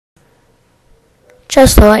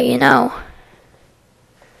Just to let you know,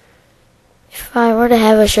 if I were to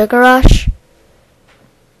have a sugar rush,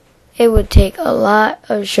 it would take a lot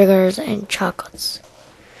of sugars and chocolates.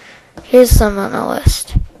 Here's some on the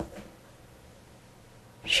list.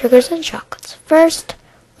 Sugars and chocolates. First,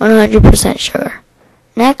 100% sugar.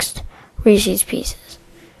 Next, Reese's Pieces.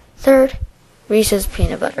 Third, Reese's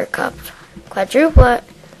Peanut Butter Cup. Quadruplet,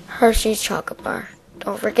 Hershey's Chocolate Bar.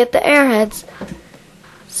 Don't forget the Airheads.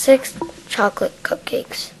 Sixth, chocolate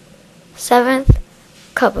cupcakes. Seventh,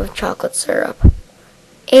 cup of chocolate syrup.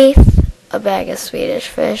 Eighth, a bag of Swedish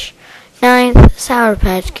Fish. Ninth, Sour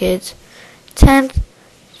Patch Kids. 10th,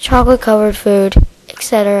 chocolate covered food,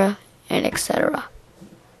 etc. and etc.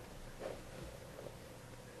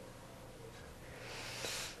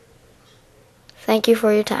 Thank you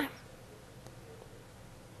for your time.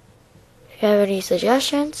 If you have any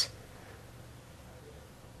suggestions,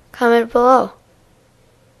 comment below,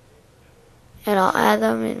 and I'll add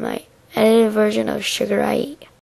them in my edited version of Sugar I Eat.